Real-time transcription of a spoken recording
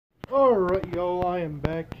Alright, y'all, I am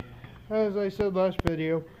back. As I said last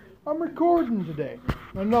video, I'm recording today.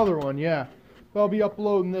 Another one, yeah. I'll be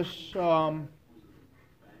uploading this in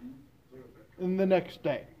the next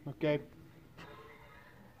day, okay?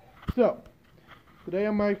 So, today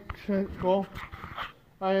on my, well,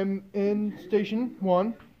 I am in Station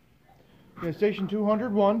 1, in Station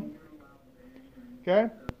 201, okay?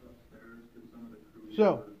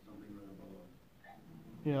 So,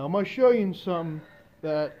 I'm going to show you something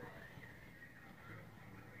that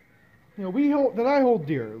that I hold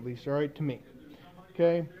dear, at least, alright, to me.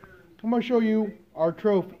 Okay? I'm going to show you our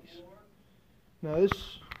trophies. Now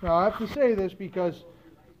I have to say this because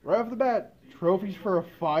right off the bat, trophies for a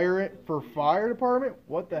fire department?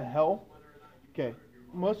 What the hell? Okay.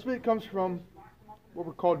 Most of it comes from what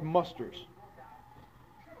were called musters.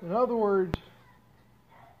 In other words,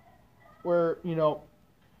 where, it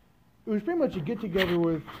was pretty much a get together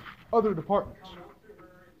with other departments.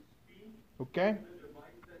 Okay?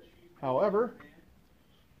 However,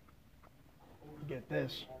 get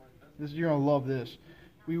this. You're gonna love this.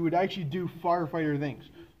 We would actually do firefighter things.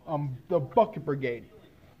 The bucket brigade,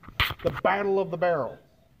 the battle of the barrel,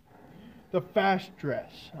 the fast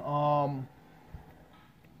dress.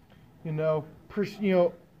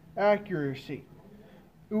 Accuracy.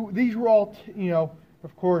 These were all,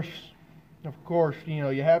 of course,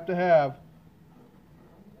 you have to have,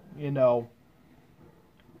 it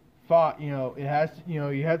has,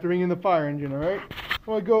 you have to ring in the fire engine, alright? I'm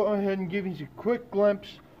going to go ahead and give you a quick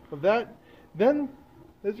glimpse of that. Then,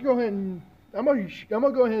 let's go ahead and, I'm going to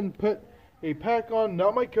go ahead and put a pack on,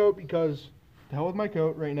 not my coat, because the hell with my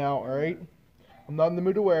coat right now, alright? I'm not in the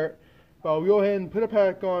mood to wear it. But I'll go ahead and put a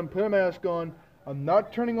pack on, put a mask on. I'm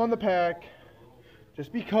not turning on the pack,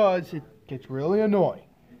 just because it gets really annoying.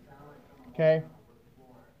 Okay?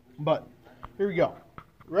 But, here we go.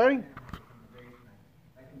 Ready?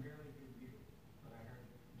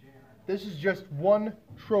 This is just one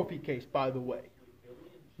trophy case, by the way.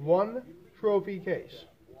 One trophy case.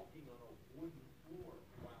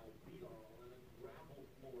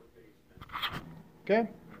 Okay?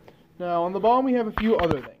 Now, on the bottom we have a few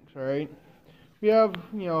other things, alright? We have,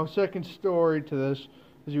 second story to this,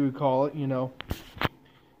 as you would call it, And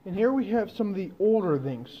here we have some of the older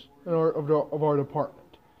things of our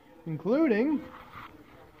department, including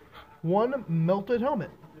one melted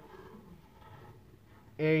helmet,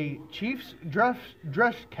 a Chief's dress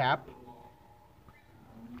cap,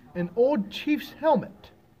 an old Chief's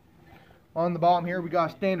helmet. On the bottom here we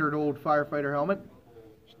got a standard old firefighter helmet,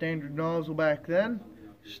 standard nozzle back then,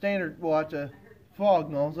 standard, well, that's a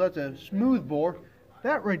fog nozzle, that's a smooth bore.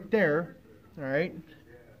 That right there, alright,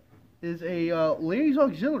 is a ladies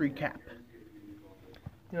auxiliary cap.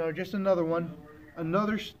 Just another one,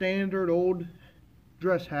 another standard old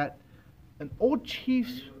dress hat, an old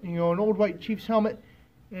Chief's, an old white Chief's helmet.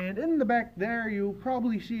 And in the back there, you'll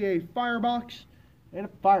probably see a firebox and a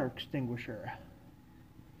fire extinguisher.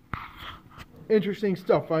 Interesting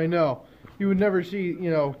stuff, I know. You would never see,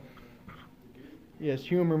 yes,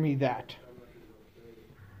 humor me that.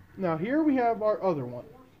 Now, here we have our other one.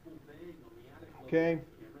 Okay?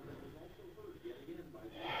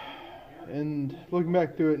 And looking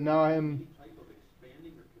back through it, now I'm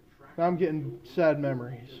getting sad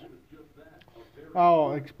memories.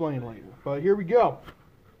 I'll explain later. But here we go.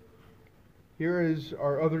 Here is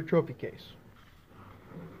our other trophy case.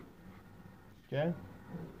 Okay?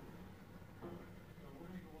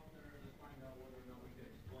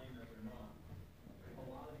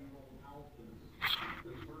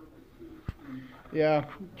 Yeah,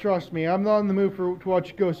 trust me, I'm not in the mood to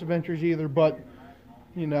watch Ghost Adventures either, but,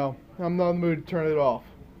 I'm not in the mood to turn it off.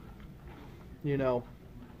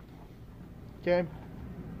 Okay?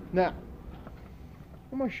 Now,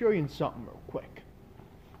 I'm going to show you something real quick,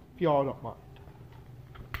 if y'all don't mind.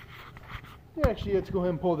 Yeah, actually, let's go ahead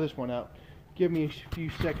and pull this one out. Give me a few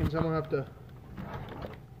seconds. I'm going to have to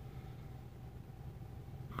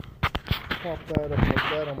pop that up like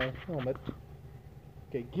that on my helmet.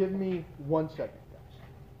 Okay, give me 1 second, guys.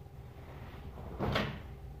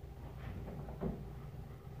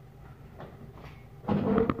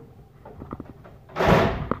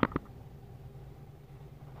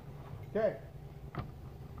 Okay.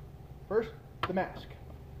 First, the mask.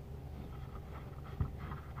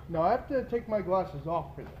 Now, I have to take my glasses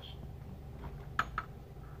off for this.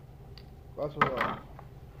 Glasses are off.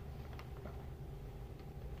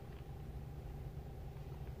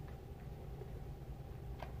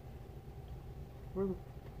 Where the...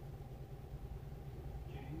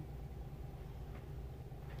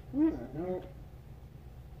 No.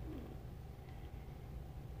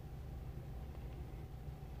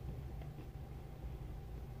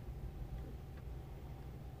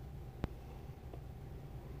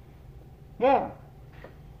 Now,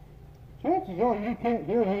 chances are you can't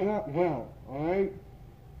hear me that well, alright?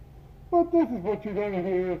 But this is what you're going to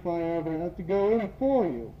hear if I ever have to go in for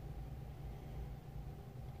you.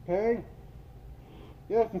 Okay?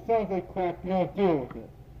 Yes, it sounds like crap, you don't deal with it.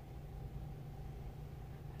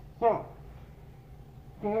 So,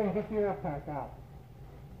 go ahead and get your pack out.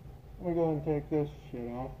 Let me go ahead and take this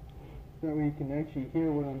shit off. That way you can actually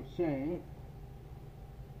hear what I'm saying.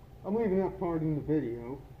 I'm leaving that part in the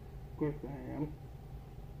video. Of course I am.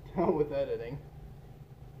 Hell with editing.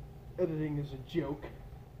 Editing is a joke.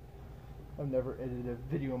 I've never edited a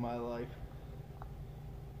video in my life.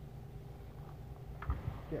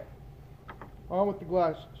 Okay. On with the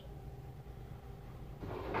glasses.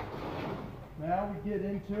 Now we get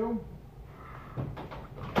into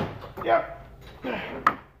the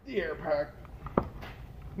air pack.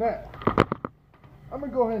 Now, I'm going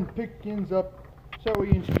to go ahead and pick things up so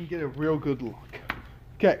you can get a real good look.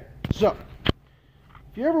 Okay, so,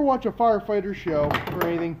 if you ever watch a firefighter show or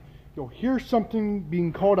anything, you'll hear something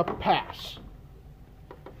being called a pass.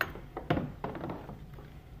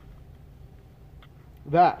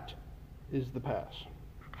 That is the pass.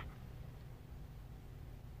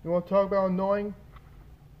 You want to talk about annoying?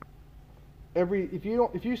 If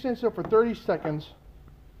you stand still for 30 seconds,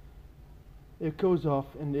 it goes off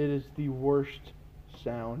and it is the worst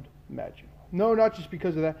sound imaginable. No, not just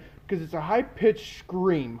because of that, because it's a high-pitched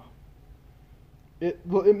scream. It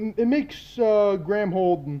makes Graham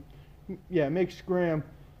Holden, yeah, it makes Graham,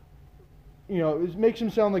 you know, it makes him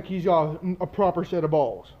sound like he's got a proper set of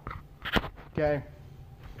balls. Okay.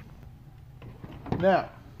 Now,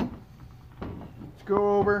 let's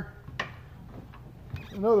go over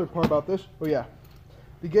another part about this. Oh yeah,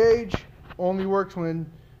 the gauge only works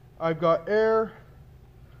when I've got air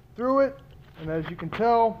through it, and as you can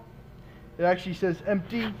tell, it actually says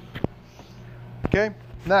empty. Okay,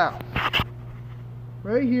 now,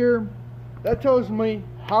 right here, that tells me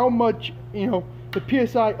how much, you know, the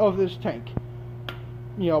PSI of this tank.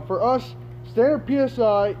 You know, for us, standard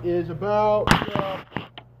PSI is about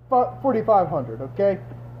 4,500, okay?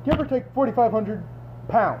 Give or take 4,500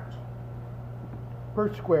 pounds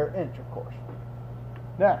per square inch, of course.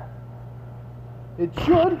 Now, it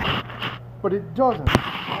should, but it doesn't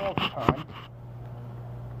all the time,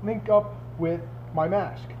 link up with my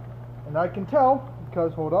mask. And I can tell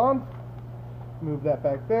because, hold on, move that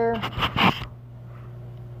back there.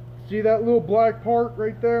 See that little black part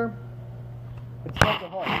right there? It's not the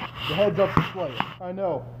heart. The heads-up display. I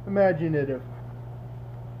know, imaginative.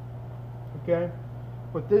 Okay?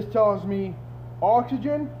 But this tells me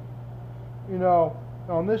oxygen. You know,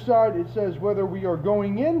 on this side it says whether we are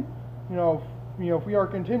going in, if we are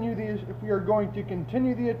going to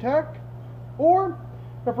continue the attack, or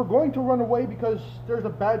if we're going to run away because there's a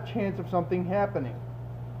bad chance of something happening.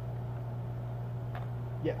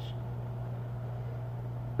 Yes.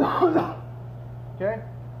 Okay?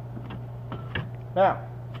 Now,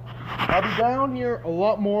 I'll be down here a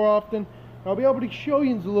lot more often. I'll be able to show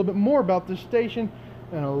you a little bit more about this station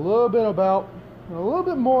and a little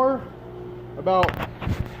bit more about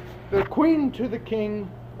the queen to the king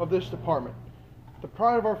of this department. The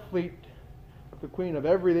pride of our fleet, the queen of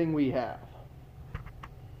everything we have.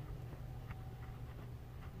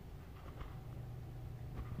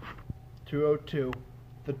 (202)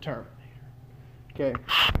 the Terminator. Okay.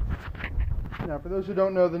 Now, for those who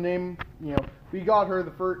don't know the name, we got her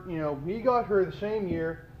the same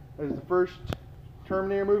year as the first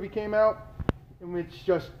Terminator movie came out, and it's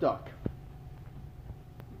just stuck.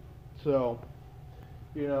 So,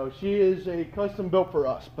 she is a custom built for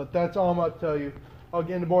us, but that's all I'm going to tell you. I'll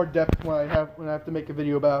get into more depth when I have to make a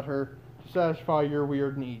video about her to satisfy your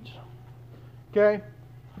weird needs. Okay?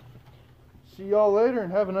 See y'all later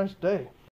and have a nice day.